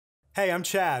Hey, I'm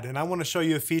Chad, and I want to show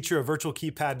you a feature of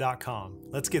virtualkeypad.com.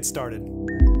 Let's get started.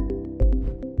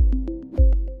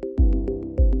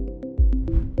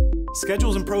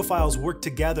 Schedules and profiles work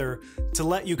together to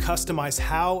let you customize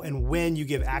how and when you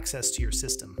give access to your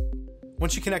system.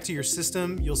 Once you connect to your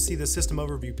system, you'll see the system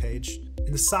overview page.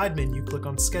 In the side menu, click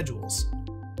on Schedules.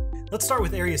 Let's start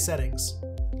with area settings.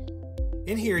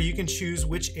 In here, you can choose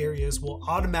which areas will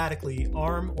automatically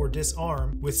arm or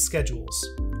disarm with schedules.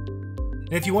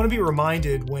 And if you want to be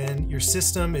reminded when your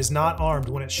system is not armed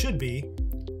when it should be,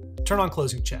 turn on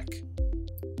closing check.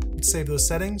 Let's save those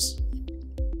settings.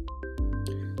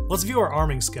 Let's view our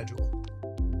arming schedule.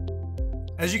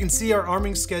 As you can see, our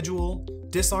arming schedule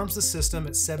disarms the system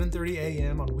at 7:30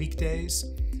 a.m. on weekdays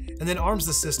and then arms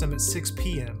the system at 6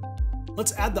 p.m.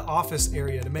 Let's add the office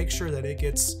area to make sure that it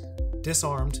gets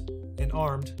disarmed and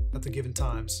armed at the given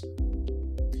times.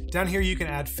 Down here you can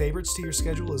add favorites to your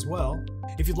schedule as well.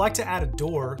 If you'd like to add a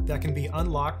door that can be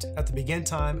unlocked at the begin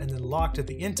time and then locked at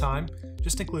the end time,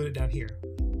 just include it down here.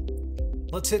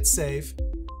 Let's hit save,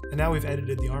 and now we've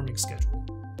edited the arming schedule.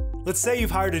 Let's say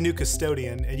you've hired a new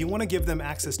custodian and you want to give them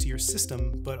access to your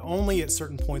system, but only at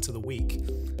certain points of the week.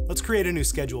 Let's create a new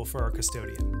schedule for our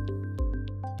custodian.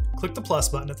 Click the plus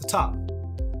button at the top.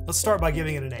 Let's start by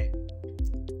giving it a name.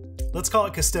 Let's call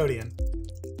it Custodian.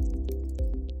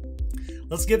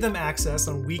 Let's give them access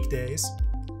on weekdays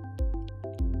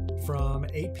from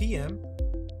 8 p.m.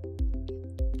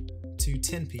 to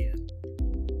 10 p.m.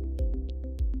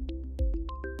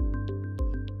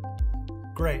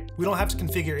 Great, we don't have to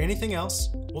configure anything else.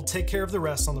 We'll take care of the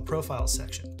rest on the Profiles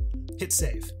section. Hit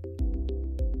Save.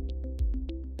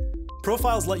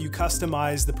 Profiles let you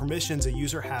customize the permissions a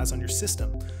user has on your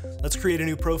system. Let's create a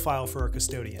new profile for our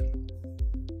custodian.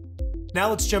 Now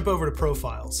let's jump over to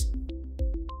Profiles.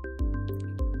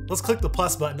 Let's click the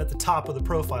plus button at the top of the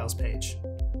Profiles page.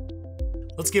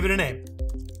 Let's give it a name.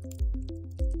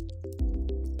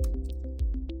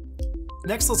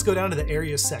 Next, let's go down to the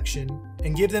Areas section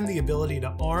and give them the ability to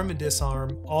arm and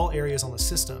disarm all areas on the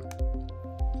system.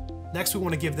 Next, we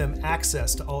want to give them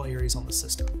access to all areas on the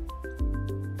system.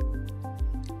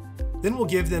 Then we'll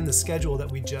give them the schedule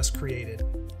that we just created.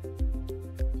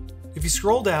 If you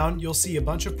scroll down, you'll see a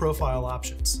bunch of profile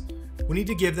options. We need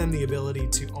to give them the ability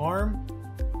to arm,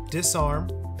 disarm,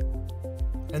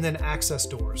 and then access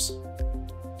doors.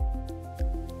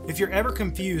 If you're ever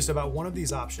confused about one of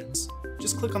these options,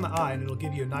 just click on the eye and it'll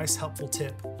give you a nice helpful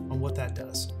tip on what that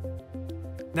does.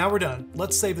 Now we're done.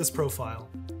 Let's save this profile.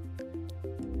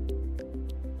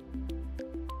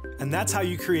 And that's how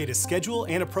you create a schedule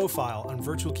and a profile on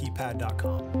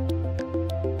virtualkeypad.com.